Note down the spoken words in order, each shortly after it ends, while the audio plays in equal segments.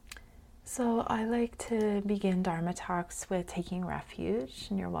So I like to begin Dharma talks with taking refuge,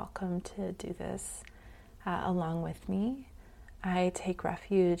 and you're welcome to do this along with me. I take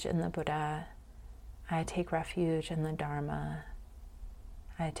refuge in the Buddha. I take refuge in the Dharma.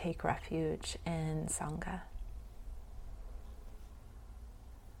 I take refuge in Sangha.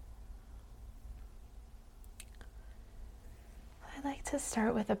 I'd like to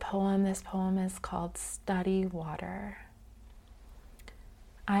start with a poem. This poem is called Study Water.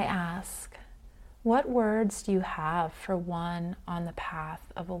 I ask, what words do you have for one on the path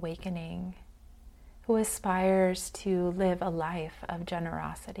of awakening who aspires to live a life of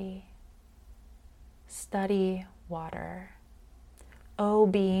generosity? Study water, O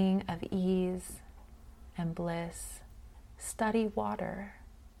being of ease and bliss. Study water.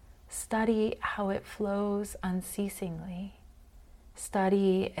 Study how it flows unceasingly.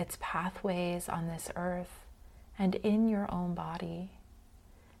 Study its pathways on this earth and in your own body.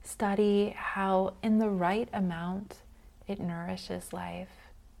 Study how, in the right amount, it nourishes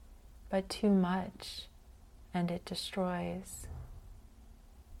life, but too much, and it destroys.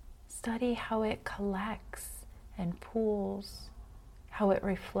 Study how it collects and pools, how it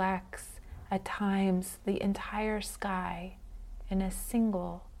reflects, at times, the entire sky in a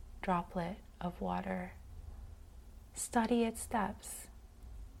single droplet of water. Study its depths,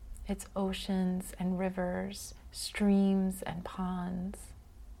 its oceans and rivers, streams and ponds.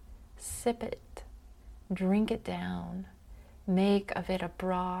 Sip it, drink it down, make of it a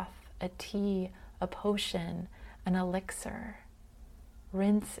broth, a tea, a potion, an elixir.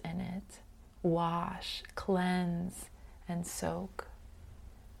 Rinse in it, wash, cleanse, and soak.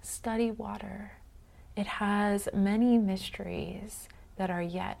 Study water. It has many mysteries that are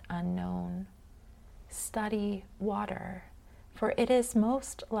yet unknown. Study water, for it is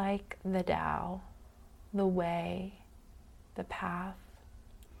most like the Tao, the way, the path.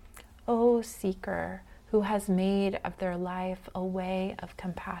 O seeker who has made of their life a way of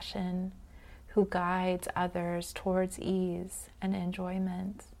compassion, who guides others towards ease and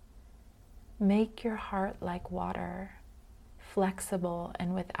enjoyment. Make your heart like water, flexible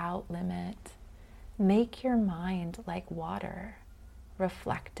and without limit. Make your mind like water,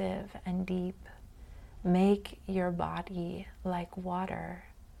 reflective and deep. Make your body like water,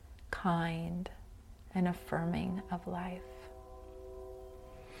 kind and affirming of life.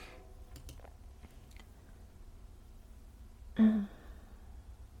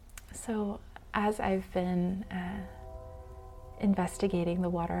 So as I've been investigating the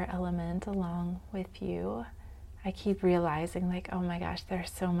water element along with you, I keep realizing like, oh my gosh,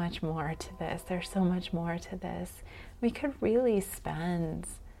 there's so much more to this. There's so much more to this. We could really spend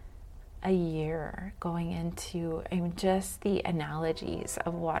a year going into just the analogies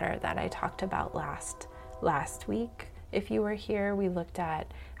of water that I talked about last week. If you were here, we looked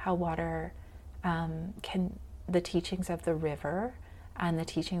at how water the teachings of the river and the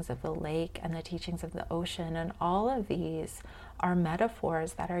teachings of the lake and the teachings of the ocean, and all of these are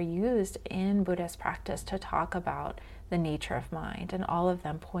metaphors that are used in Buddhist practice to talk about the nature of mind, and all of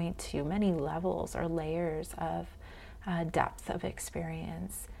them point to many levels or layers of depth of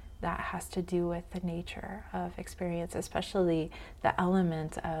experience that has to do with the nature of experience, especially the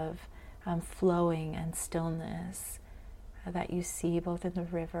element of flowing and stillness that you see both in the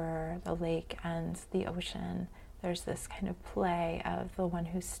river, the lake, and the ocean. There's this kind of play of the one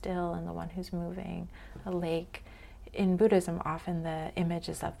who's still and the one who's moving. A lake, in Buddhism, often the image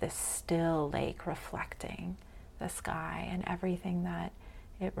is of this still lake reflecting the sky, and everything that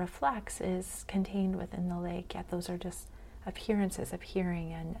it reflects is contained within the lake, yet those are just appearances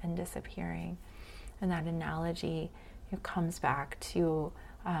appearing and disappearing. And that analogy comes back to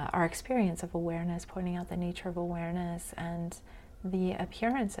our experience of awareness, pointing out the nature of awareness and the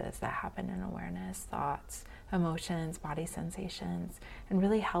appearances that happen in awareness, thoughts, emotions, body sensations, and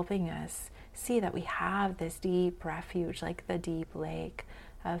really helping us see that we have this deep refuge, like the deep lake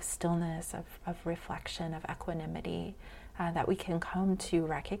of stillness, of reflection, of equanimity, that we can come to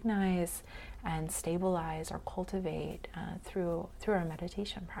recognize and stabilize or cultivate through our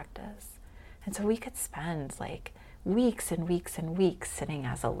meditation practice. And so we could spend like weeks and weeks and weeks sitting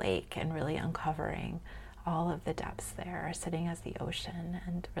as a lake and really uncovering all of the depths there, or sitting as the ocean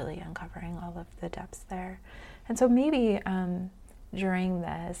and really uncovering all of the depths there. And so maybe during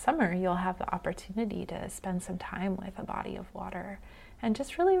the summer you'll have the opportunity to spend some time with a body of water and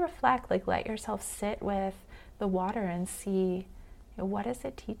just really reflect, like let yourself sit with the water and see, what does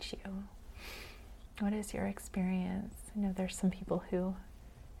it teach you? What is your experience? I know there's some people who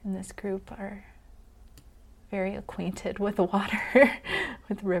in this group are very acquainted with water,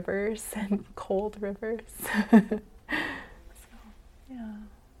 with rivers and cold rivers. So, yeah.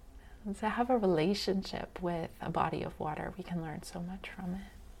 to have a relationship with a body of water. We can learn so much from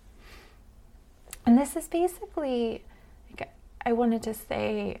it. And this is basically, like, I wanted to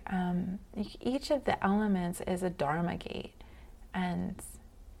say, each of the elements is a Dharma gate. And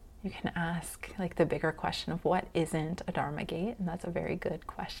you can ask like the bigger question of what isn't a Dharma gate, and that's a very good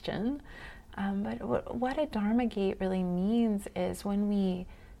question. But what a Dharma gate really means is when we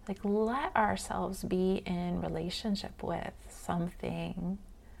like let ourselves be in relationship with something,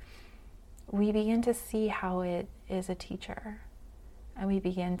 we begin to see how it is a teacher, and we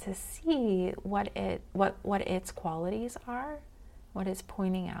begin to see what its qualities are, what it's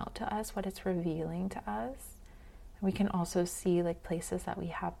pointing out to us, what it's revealing to us. We can also see like places that we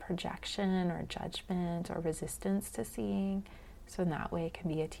have projection or judgment or resistance to seeing. So in that way, it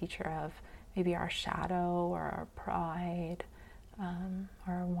can be a teacher of maybe our shadow or our pride,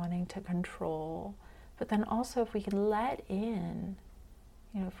 or wanting to control. But then also, if we can let in,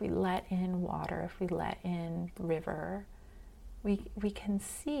 if we let in water, if we let in river, we can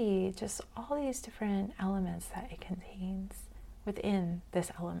see just all these different elements that it contains within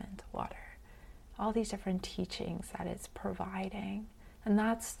this element, water. All these different teachings that it's providing. And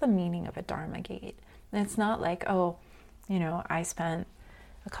that's the meaning of a Dharma gate. And it's not like, I spent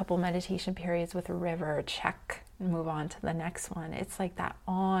a couple meditation periods with a river, check, and move on to the next one. It's like that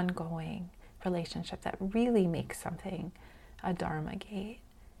ongoing relationship that really makes something a Dharma gate.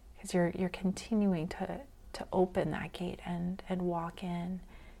 Because you're continuing to open that gate and walk in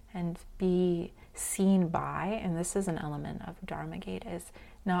and be seen by, and this is an element of Dharma gate, is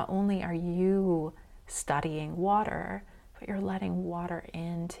not only are you studying water, but you're letting water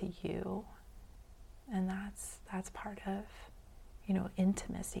into you. And that's part of,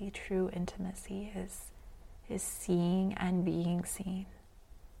 intimacy. True intimacy is seeing and being seen.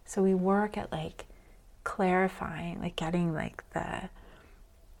 So we work at like clarifying, like getting like the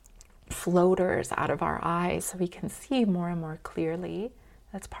floaters out of our eyes so we can see more and more clearly.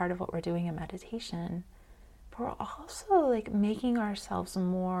 That's part of what we're doing in meditation. But we're also like making ourselves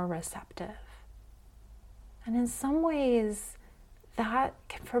more receptive. And in some ways, that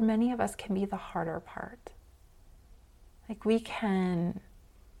for many of us can be the harder part. Like we can,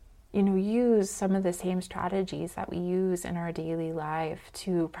 use some of the same strategies that we use in our daily life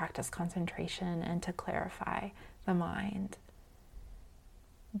to practice concentration and to clarify the mind.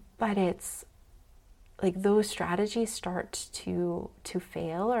 But it's like those strategies start to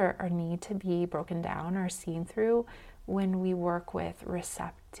fail or need to be broken down or seen through when we work with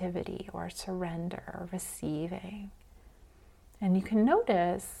receptivity or surrender or receiving. And you can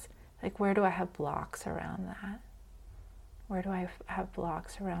notice, like, where do I have blocks around that? Where do I have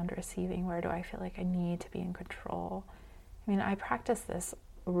blocks around receiving? Where do I feel like I need to be in control? I practice this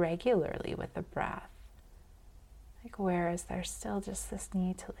regularly with the breath. Like, whereas there's still just this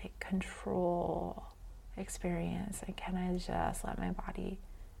need to like control experience, and can I just let my body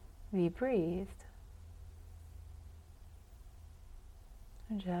be breathed?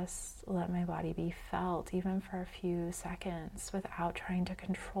 And just let my body be felt, even for a few seconds, without trying to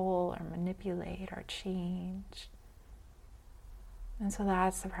control or manipulate or change. And so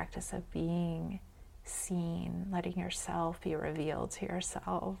that's the practice of being seen, letting yourself be revealed to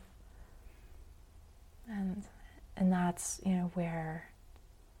yourself. And that's, where,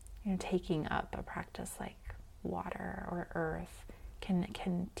 taking up a practice like water or earth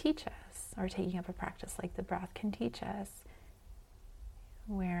can teach us, or taking up a practice like the breath can teach us.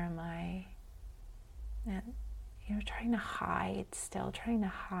 Where am I? And, trying to hide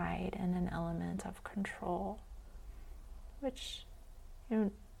in an element of control, which,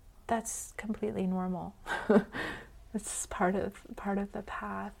 that's completely normal. It's part of the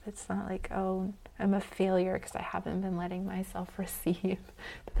path. It's not like, oh, I'm a failure because I haven't been letting myself receive.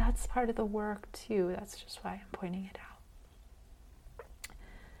 But that's part of the work too. That's just why I'm pointing it out.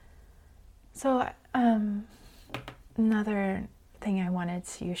 So another thing I wanted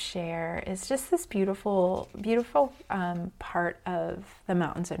to share is just this beautiful part of the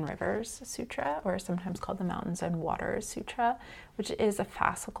Mountains and Rivers Sutra, or sometimes called the Mountains and Waters Sutra, which is a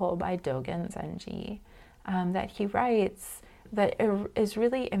fascicle by Dogen Zenji. That he writes that is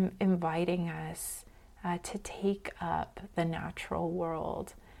really inviting us to take up the natural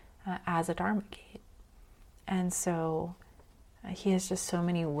world as a Dharma gate. And so he has just so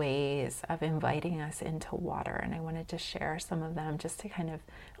many ways of inviting us into water, and I wanted to share some of them just to kind of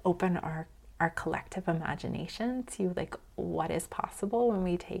open our collective imagination to like what is possible when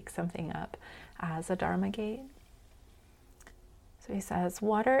we take something up as a Dharma gate. So he says,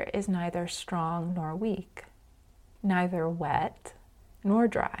 water is neither strong nor weak, neither wet nor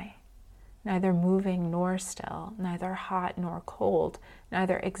dry, neither moving nor still, neither hot nor cold,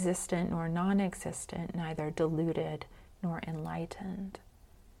 neither existent nor non-existent, neither deluded nor enlightened.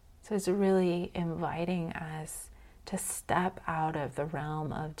 So it's really inviting us to step out of the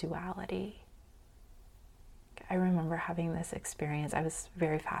realm of duality. I remember having this experience. I was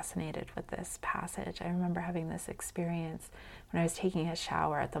very fascinated with this passage. I remember having this experience when I was taking a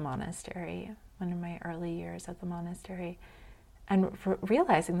shower at the monastery, one of my early years at the monastery, and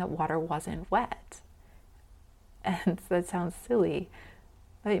realizing that water wasn't wet. And that sounds silly,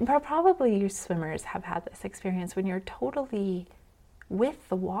 but probably you swimmers have had this experience when you're totally with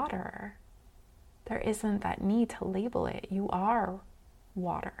the water. There isn't that need to label it. You are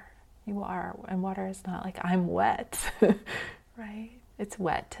water. You are, and water is not like I'm wet, right? It's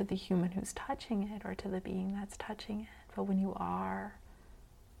wet to the human who's touching it or to the being that's touching it. But when you are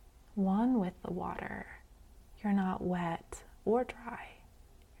one with the water, you're not wet or dry.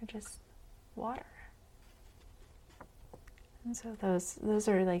 You're just water. And so those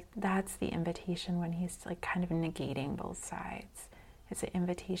are like, that's the invitation when he's like kind of negating both sides. It's an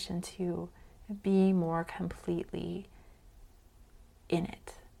invitation to be more completely in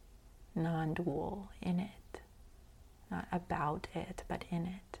it, non-dual in it, not about it, but in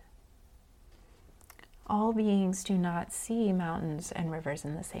it. All beings do not see mountains and rivers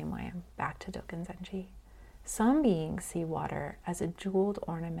in the same way. Back to Dogen Zenji. Some beings see water as a jeweled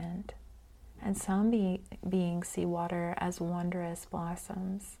ornament, and some beings see water as wondrous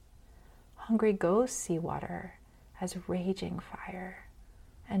blossoms. Hungry ghosts see water as raging fire,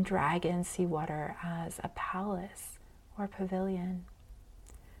 and dragons see water as a palace or pavilion.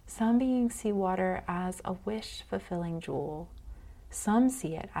 Some beings see water as a wish-fulfilling jewel. Some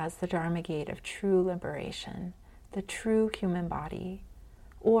see it as the Dharma gate of true liberation, the true human body,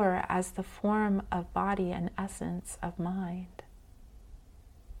 or as the form of body and essence of mind.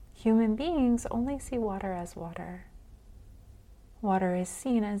 Human beings only see water as water. Water is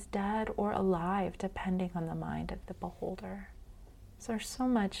seen as dead or alive depending on the mind of the beholder. So there's so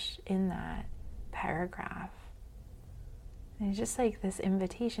much in that paragraph. And it's just like this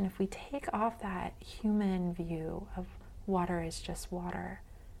invitation, if we take off that human view of water is just water,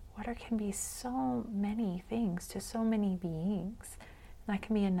 water can be so many things to so many beings. And that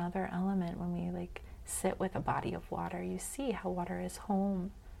can be another element when we like sit with a body of water. You see how water is home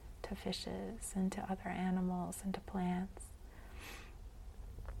to fishes and to other animals and to plants.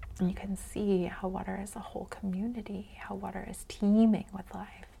 And you can see how water is a whole community, how water is teeming with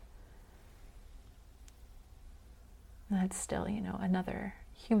life. And that's still, another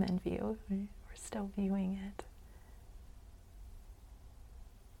human view. We're still viewing it.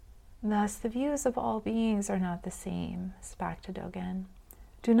 Thus, the views of all beings are not the same. It's back to Dogen.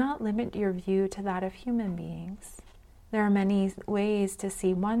 Do not limit your view to that of human beings. There are many ways to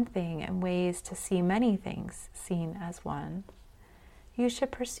see one thing and ways to see many things seen as one. You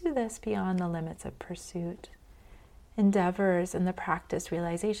should pursue this beyond the limits of pursuit. Endeavors in the practice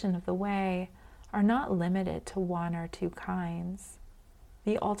realization of the way are not limited to one or two kinds.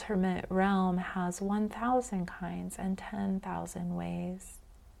 The ultimate realm has 1,000 kinds and 10,000 ways.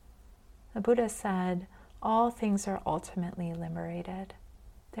 The Buddha said, all things are ultimately liberated.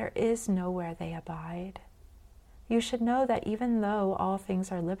 There is nowhere they abide. You should know that even though all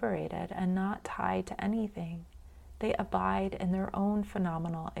things are liberated and not tied to anything, they abide in their own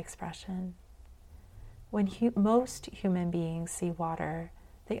phenomenal expression. When most human beings see water,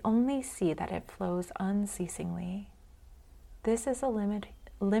 they only see that it flows unceasingly. This is a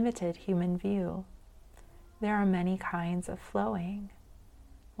limited human view. There are many kinds of flowing.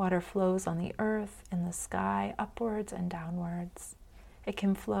 Water flows on the earth, in the sky, upwards and downwards. It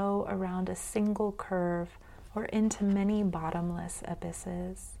can flow around a single curve or into many bottomless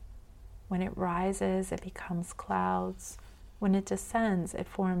abysses. When it rises, it becomes clouds. When it descends, it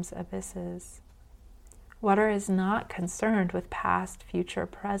forms abysses. Water is not concerned with past, future,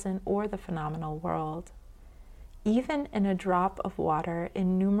 present, or the phenomenal world. Even in a drop of water,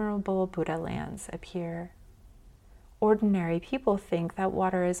 innumerable Buddha lands appear. Ordinary people think that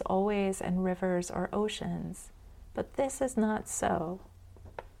water is always in rivers or oceans, but this is not so.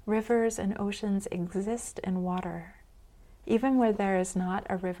 Rivers and oceans exist in water. Even where there is not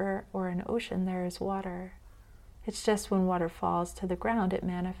a river or an ocean, there is water. It's just when water falls to the ground, it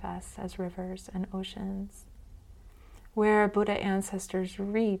manifests as rivers and oceans. Where Buddha ancestors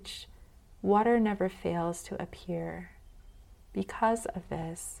reach, water never fails to appear. Because of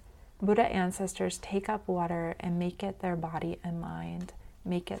this, Buddha ancestors take up water and make it their body and mind,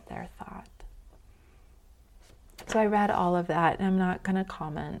 make it their thought. So I read all of that, and I'm not going to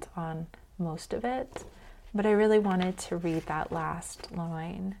comment on most of it, but I really wanted to read that last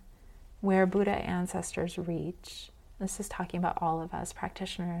line where Buddha ancestors reach. This is talking about all of us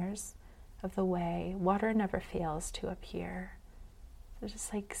practitioners of the way. Water never fails to appear. So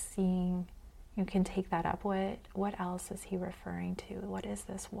just like seeing, you can take that up. What else is he referring to? What is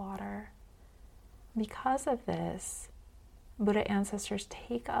this water? Because of this, Buddha ancestors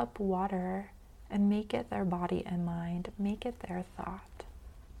take up water and make it their body and mind, make it their thought.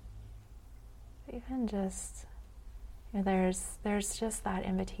 Even just, there's just that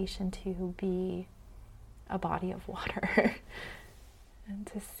invitation to be a body of water and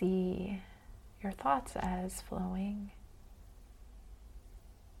to see your thoughts as flowing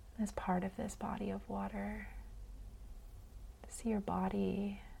as part of this body of water. To see your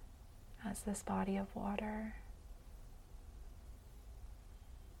body as this body of water,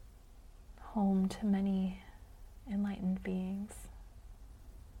 home to many enlightened beings.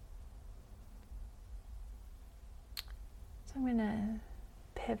 So I'm going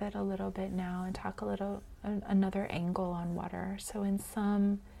to pivot a little bit now and talk another angle on water. So in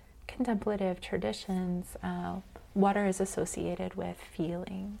some contemplative traditions, water is associated with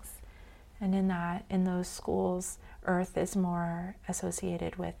feelings. And in those schools, earth is more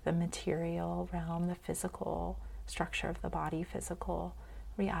associated with the material realm, the physical structure of the body, physical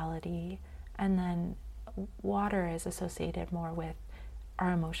reality. And then water is associated more with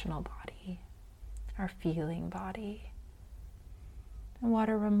our emotional body, our feeling body. And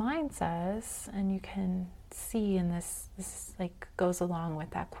water reminds us, and you can see in this like goes along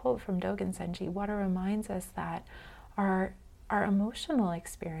with that quote from Dogen Zenji, water reminds us that our emotional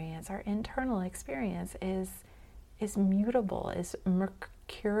experience, our internal experience is mutable, is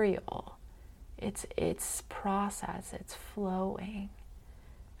mercurial. It's process, it's flowing.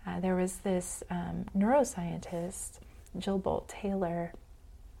 There was this neuroscientist, Jill Bolte Taylor,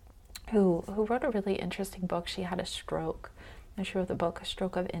 who wrote a really interesting book. She had a stroke, and she wrote the book, A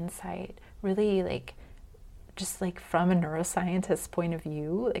Stroke of Insight, really just from a neuroscientist's point of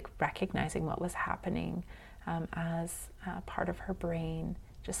view, recognizing what was happening as part of her brain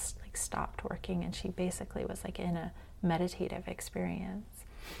just stopped working, and she basically was in a meditative experience.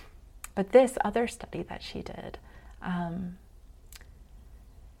 But this other study that she did,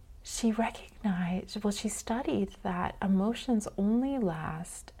 she studied that emotions only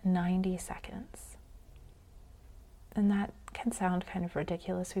last 90 seconds. And that can sound kind of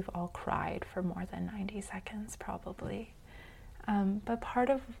ridiculous. We've all cried for more than 90 seconds, probably. But part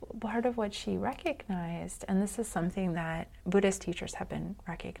of what she recognized, and this is something that Buddhist teachers have been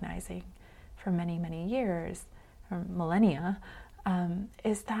recognizing for many, many years, or millennia,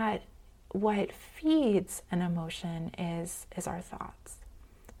 is that what feeds an emotion is our thoughts.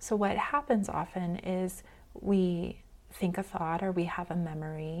 So what happens often is we think a thought, or we have a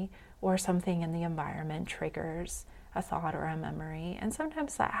memory, or something in the environment triggers a thought or a memory. And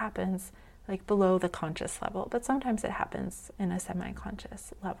sometimes that happens below the conscious level, but sometimes it happens in a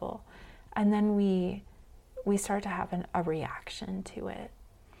semi-conscious level. And then we start to have a reaction to it,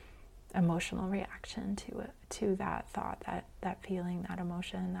 emotional reaction to that thought, that feeling, that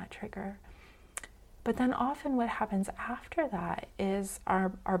emotion, that trigger. But then often what happens after that is our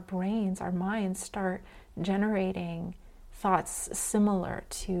brains, our minds start generating thoughts similar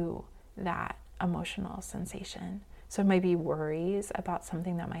to that emotional sensation. So it might be worries about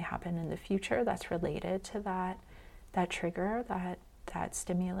something that might happen in the future that's related to that trigger, that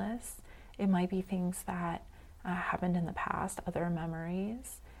stimulus. It might be things that happened in the past, other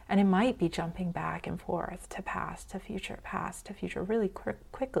memories. And it might be jumping back and forth to past to future really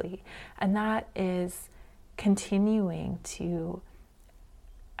quickly. And that is continuing to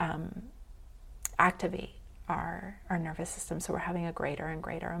activate our nervous system. So we're having a greater and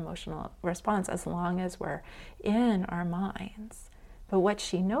greater emotional response as long as we're in our minds. But what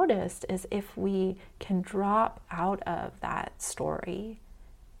she noticed is if we can drop out of that story,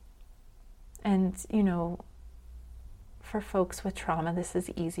 and for folks with trauma, this is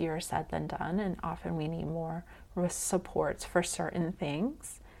easier said than done, and often we need more supports for certain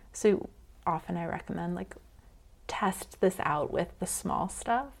things. So often I recommend test this out with the small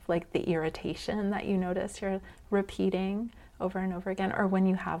stuff, like the irritation that you notice you're repeating over and over again, or when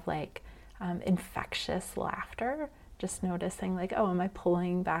you have infectious laughter, just noticing oh, am I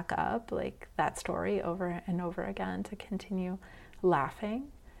pulling back up that story over and over again to continue laughing?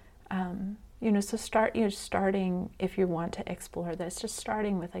 So starting, if you want to explore this, just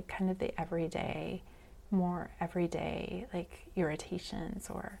starting with kind of the more everyday irritations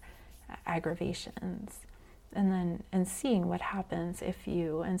or aggravations, and seeing what happens if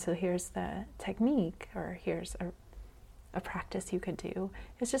you, and so here's the technique, or here's a practice you could do,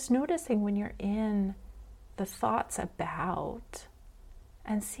 is just noticing when you're in the thoughts about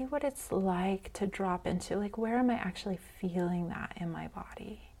and see what it's like to drop into, like, where am I actually feeling that in my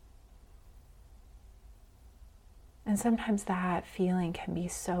body? And sometimes that feeling can be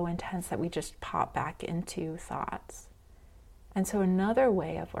so intense that we just pop back into thoughts. And so another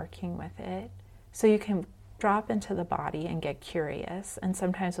way of working with it, so you can drop into the body and get curious. And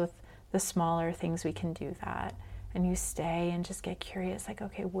sometimes with the smaller things we can do that. And you stay and just get curious, like,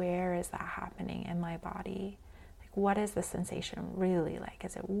 okay, where is that happening in my body? Like, what is the sensation really like?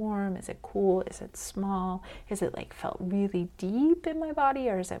 Is it warm? Is it cool? Is it small? Is it like felt really deep in my body,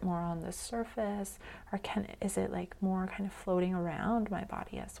 or is it more on the surface? Or is it like more kind of floating around my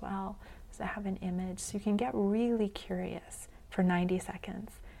body as well? Does it have an image? So you can get really curious for 90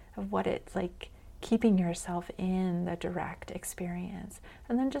 seconds of what it's like, keeping yourself in the direct experience,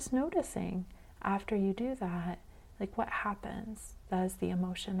 and then just noticing after you do that, like, what happens? Does the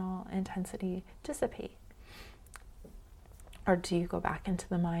emotional intensity dissipate? Or do you go back into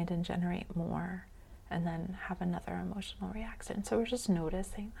the mind and generate more and then have another emotional reaction? So we're just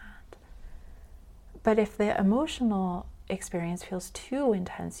noticing that. But if the emotional experience feels too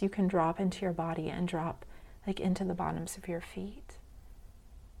intense, you can drop into your body and drop like into the bottoms of your feet.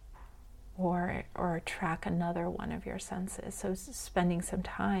 Or track another one of your senses. So spending some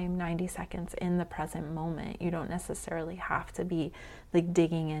time, 90 seconds in the present moment. You don't necessarily have to be like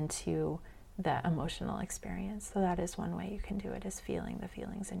digging into the emotional experience. So that is one way you can do it, is feeling the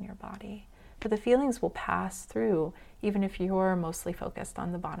feelings in your body. But the feelings will pass through even if you're mostly focused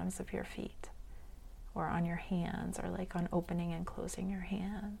on the bottoms of your feet or on your hands, or like on opening and closing your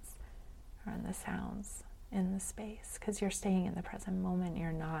hands, or on the sounds in the space, because you're staying in the present moment.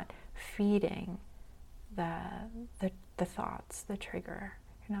 You're not feeding the thoughts, the trigger.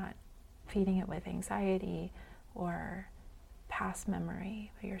 You're not feeding it with anxiety or past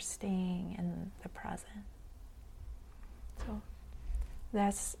memory, but you're staying in the present. So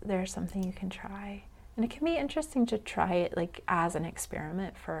there's something you can try. And it can be interesting to try it like as an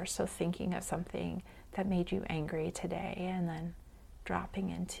experiment first. So thinking of something that made you angry today and then dropping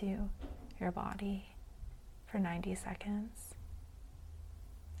into your body for 90 seconds.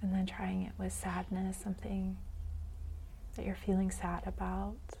 And then trying it with sadness, something that you're feeling sad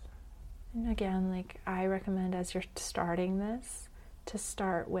about. And again, like, I recommend as you're starting this, to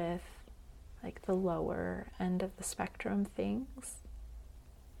start with like the lower end of the spectrum things,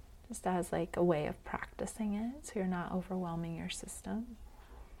 just as like a way of practicing it, so you're not overwhelming your system.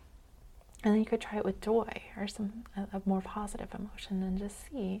 And then you could try it with joy or a more positive emotion, and just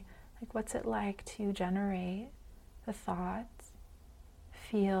see, like, what's it like to generate the thoughts,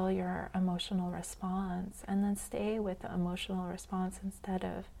 feel your emotional response, and then stay with the emotional response instead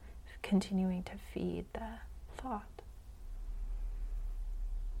of continuing to feed the thought.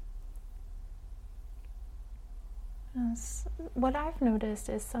 What I've noticed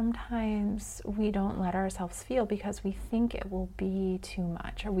is sometimes we don't let ourselves feel because we think it will be too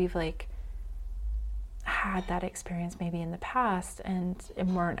much, or we've like had that experience maybe in the past and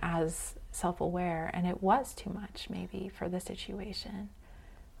weren't as self-aware, and it was too much maybe for the situation.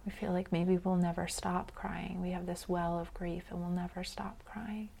 We feel like maybe we'll never stop crying. We have this well of grief and we'll never stop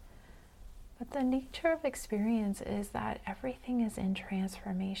crying. But the nature of experience is that everything is in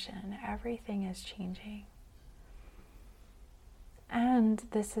transformation. Everything is changing. And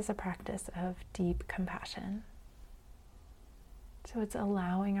this is a practice of deep compassion. So it's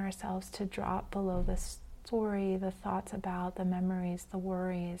allowing ourselves to drop below the story, the thoughts about, the memories, the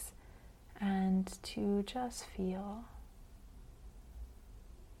worries, and to just feel.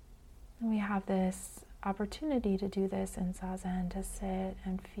 And we have this opportunity to do this in Zazen, to sit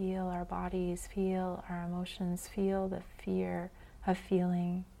and feel our bodies, feel our emotions, feel the fear of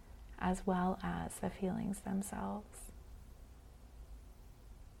feeling, as well as the feelings themselves.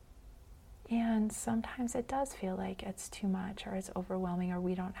 And sometimes it does feel like it's too much, or it's overwhelming, or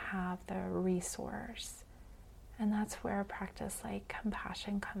we don't have the resource. And that's where a practice like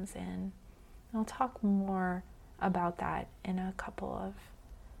compassion comes in. And I'll talk more about that in a couple of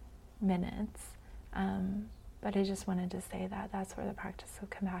minutes. But I just wanted to say that that's where the practice of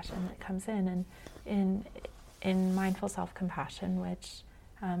compassion that comes in. And in mindful self-compassion, which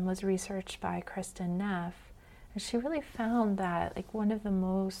was researched by Kristin Neff, and she really found that like one of the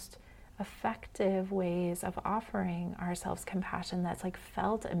most effective ways of offering ourselves compassion that's like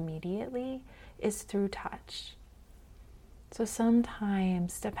felt immediately is through touch. So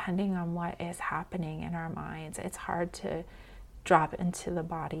sometimes, depending on what is happening in our minds, it's hard to drop into the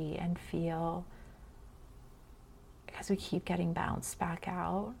body and feel, because we keep getting bounced back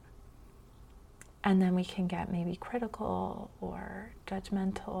out. And then we can get maybe critical or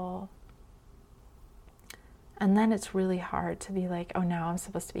judgmental. And then it's really hard to be like, oh, now I'm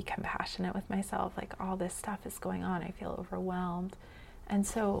supposed to be compassionate with myself. Like all this stuff is going on. I feel overwhelmed. And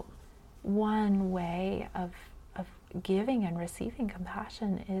so one way of giving and receiving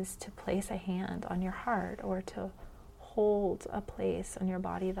compassion is to place a hand on your heart or to hold a place on your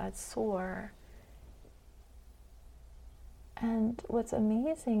body that's sore. And what's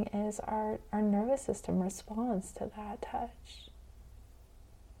amazing is our nervous system responds to that touch.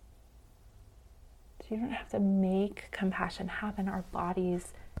 So you don't have to make compassion happen. Our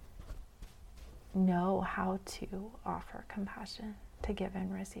bodies know how to offer compassion, to give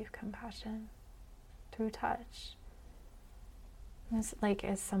and receive compassion through touch. It's like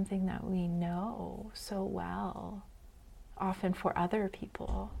it's something that we know so well, often for other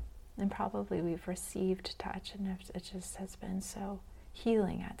people, and probably we've received touch, and it just has been so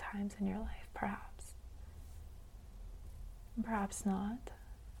healing at times in your life, perhaps. Perhaps not,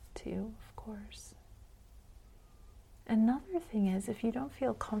 too, of course. Another thing is, if you don't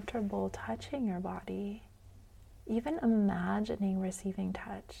feel comfortable touching your body, even imagining receiving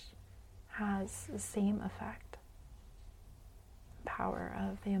touch has the same effect. Power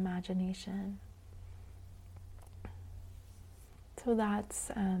of the imagination. So that's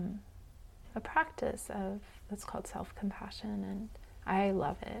a practice that's called self-compassion, and I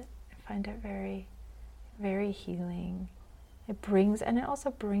love it. I find it very, very healing. And it also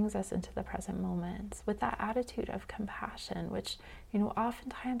brings us into the present moment with that attitude of compassion, which,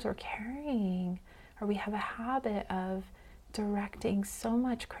 oftentimes we're carrying, or we have a habit of directing so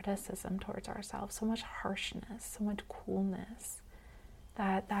much criticism towards ourselves, so much harshness, so much coolness,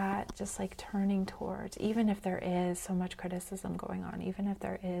 that just like turning towards, even if there is so much criticism going on, even if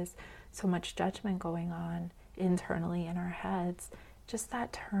there is so much judgment going on internally in our heads, just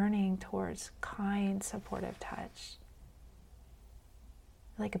that turning towards kind, supportive touch,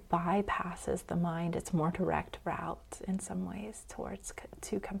 like bypasses the mind, its more direct route in some ways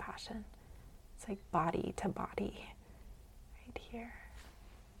to compassion. It's like body to body, right here.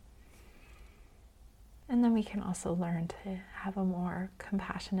 And then we can also learn to have a more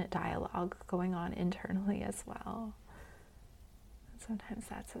compassionate dialogue going on internally as well. And sometimes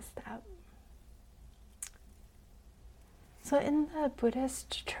that's a step. So in the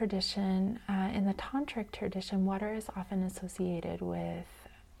Buddhist tradition, in the Tantric tradition, water is often associated with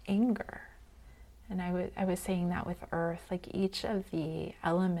anger. And I was saying that with earth, like each of the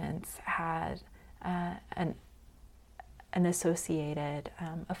elements had an associated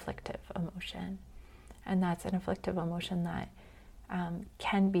afflictive emotion. And that's an afflictive emotion that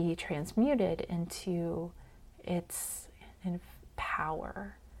can be transmuted into its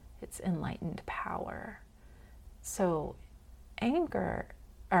power, its enlightened power. So anger,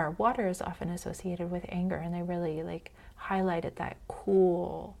 or water is often associated with anger, and they really like highlighted that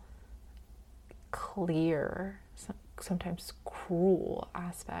cool, clear, sometimes cruel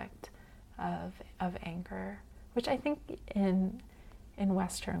aspect of anger, which I think in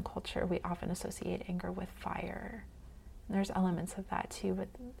Western culture we often associate anger with fire. And there's elements of that too, but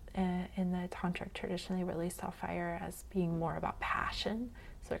in the Tantric tradition they really saw fire as being more about passion.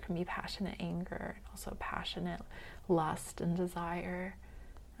 So there can be passionate anger and also passionate lust and desire.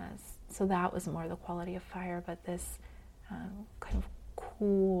 So that was more the quality of fire, but this kind of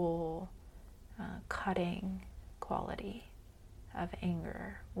cool, cutting quality of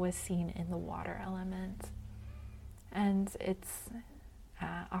anger was seen in the water element. And it's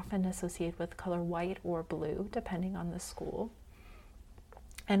often associated with color white or blue, depending on the school.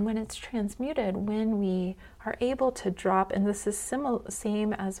 And when it's transmuted, when we are able to drop, and this is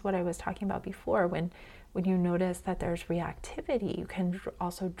same as what I was talking about before, when you notice that there's reactivity, you can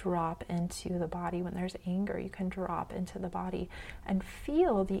also drop into the body. When there's anger, you can drop into the body and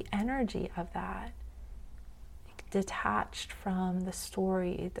feel the energy of that, detached from the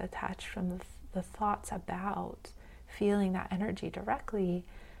story, detached from the thoughts about, feeling that energy directly.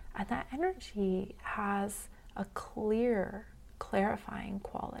 And that energy has a clear, clarifying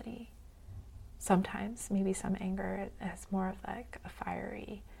quality. Sometimes, maybe some anger has more of like a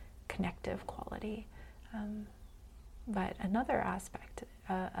fiery, connective quality. But another aspect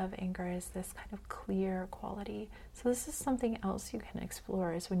of anger is this kind of clear quality. So this is something else you can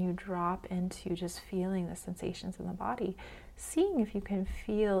explore, is when you drop into just feeling the sensations in the body, seeing if you can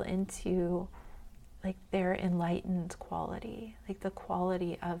feel into like their enlightened quality, like the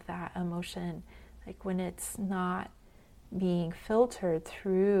quality of that emotion, like when it's not being filtered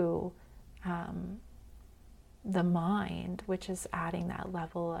through the mind, which is adding that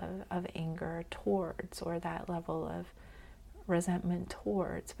level of anger towards, or that level of resentment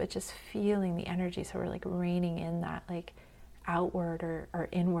towards, but just feeling the energy. So we're like reining in that like outward or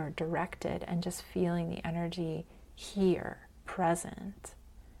inward directed, and just feeling the energy here, present.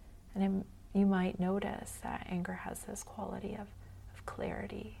 And you might notice that anger has this quality of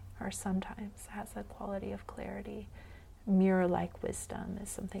clarity, or sometimes has a quality of clarity. Mirror-like wisdom is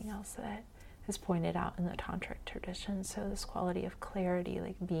something else that is pointed out in the tantric tradition. So this quality of clarity,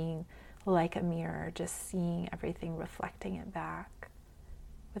 like being like a mirror, just seeing everything, reflecting it back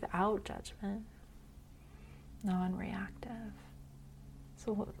without judgment, non-reactive.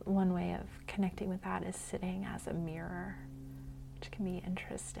 So one way of connecting with that is sitting as a mirror, which can be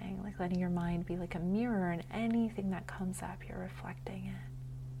interesting, like letting your mind be like a mirror, and anything that comes up, you're reflecting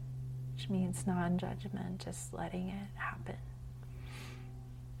it, which means non-judgment, just letting it happen.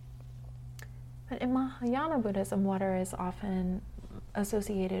 But in Mahayana Buddhism, water is often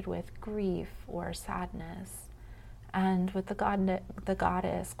associated with grief or sadness, and with the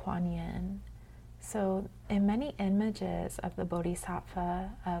goddess Kuan Yin. So in many images of the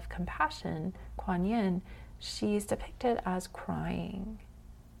Bodhisattva of compassion, Kuan Yin, she's depicted as crying.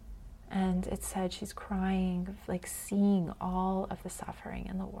 And it's said she's crying, like seeing all of the suffering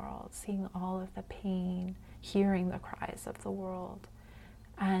in the world, seeing all of the pain, hearing the cries of the world.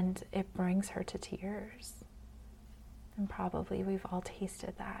 And it brings her to tears. And probably we've all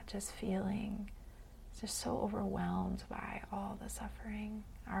tasted that, just feeling just so overwhelmed by all the suffering,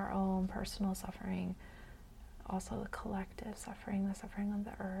 our own personal suffering, also the collective suffering, the suffering of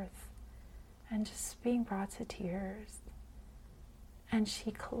the earth, and just being brought to tears. And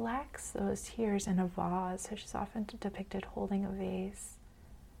she collects those tears in a vase, so she's often depicted holding a vase,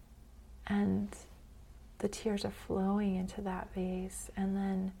 and the tears are flowing into that vase, and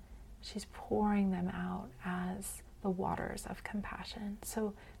then she's pouring them out as the waters of compassion.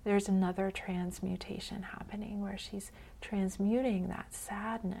 So there's another transmutation happening where she's transmuting that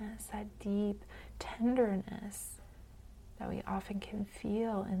sadness, that deep tenderness that we often can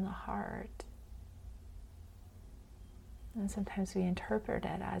feel in the heart. And sometimes we interpret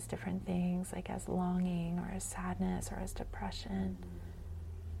it as different things, like as longing or as sadness or as depression.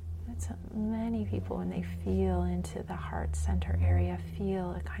 But so many people, when they feel into the heart center area,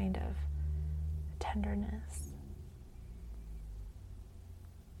 feel a kind of tenderness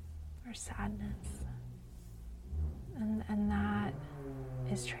or sadness. And that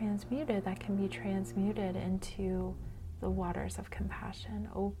is transmuted, that can be transmuted into the waters of compassion,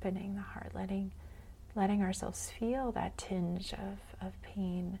 opening the heart, letting ourselves feel that tinge of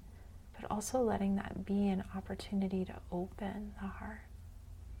pain, but also letting that be an opportunity to open the heart.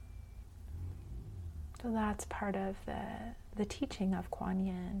 So that's part of the teaching of Kuan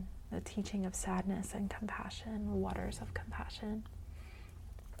Yin, the teaching of sadness and compassion, the waters of compassion.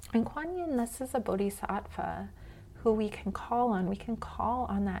 And Kuan Yin, this is a bodhisattva who we can call on. We can call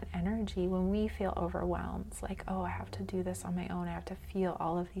on that energy when we feel overwhelmed. It's like, oh, I have to do this on my own. I have to feel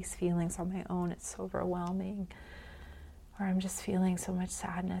all of these feelings on my own. It's so overwhelming. Or I'm just feeling so much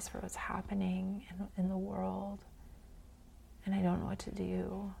sadness for what's happening in the world, and I don't know what to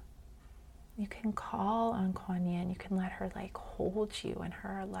do. You can call on Kuan Yin. You can let her like hold you in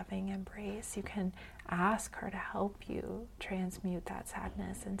her loving embrace. You can ask her to help you transmute that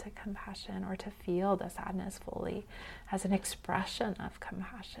sadness into compassion, or to feel the sadness fully as an expression of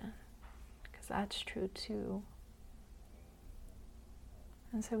compassion, because that's true too.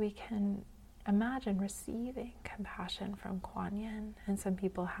 And so we can imagine receiving compassion from Kuan Yin. And some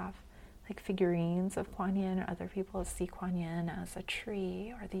people have like figurines of Kuan Yin, or other people see Kuan Yin as a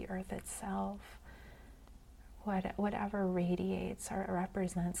tree or the earth itself. Whatever radiates or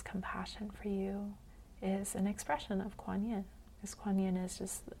represents compassion for you is an expression of Kuan Yin, because Kuan Yin is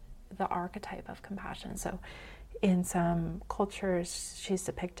just the archetype of compassion. So in some cultures, she's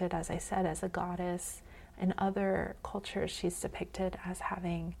depicted, as I said, as a goddess. In other cultures, she's depicted as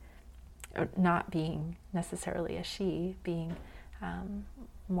having, or not being necessarily a she, being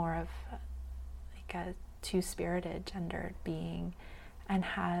more of like a two-spirited, gendered being, and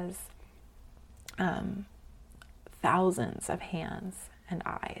has thousands of hands and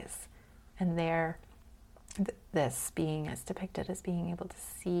eyes. And this being is depicted as being able to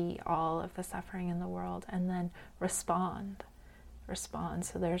see all of the suffering in the world and then respond.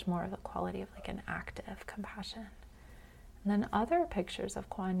 So there's more of the quality of like an active compassion. And then other pictures of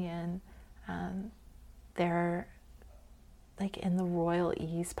Kuan Yin, they're like in the royal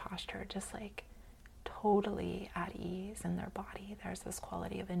ease posture, just like totally at ease in their body. There's this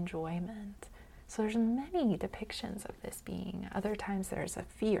quality of enjoyment. So there's many depictions of this being. Other times there's a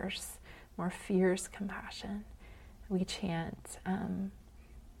more fierce compassion. We chant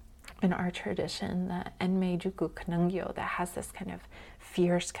in our tradition the Enmei Juku Kanungyo, that has this kind of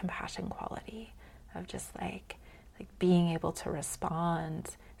fierce compassion quality of just like like being able to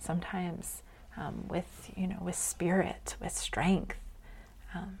respond sometimes with spirit, with strength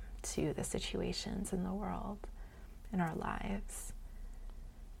to the situations in the world, in our lives.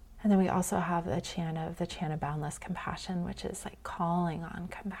 And then we also have the chant of boundless compassion, which is like calling on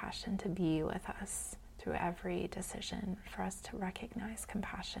compassion to be with us through every decision, for us to recognize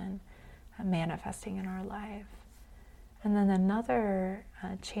compassion manifesting in our life. And then another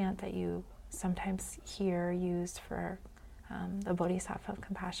chant that you sometimes hear used for the Bodhisattva of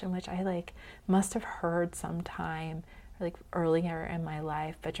compassion, which I must have heard sometime earlier in my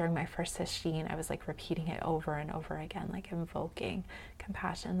life, but during my first sesshin, I was repeating it over and over again, invoking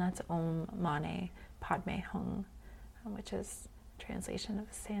compassion. That's Om Mani Padme Hung, which is translation of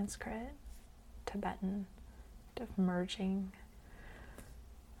Sanskrit, Tibetan, of merging.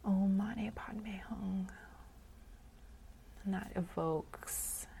 Om Mani Padme Hung. And that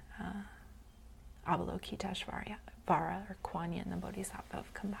evokes Avalokiteshvara or Kuan Yin, the Bodhisattva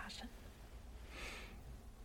of compassion.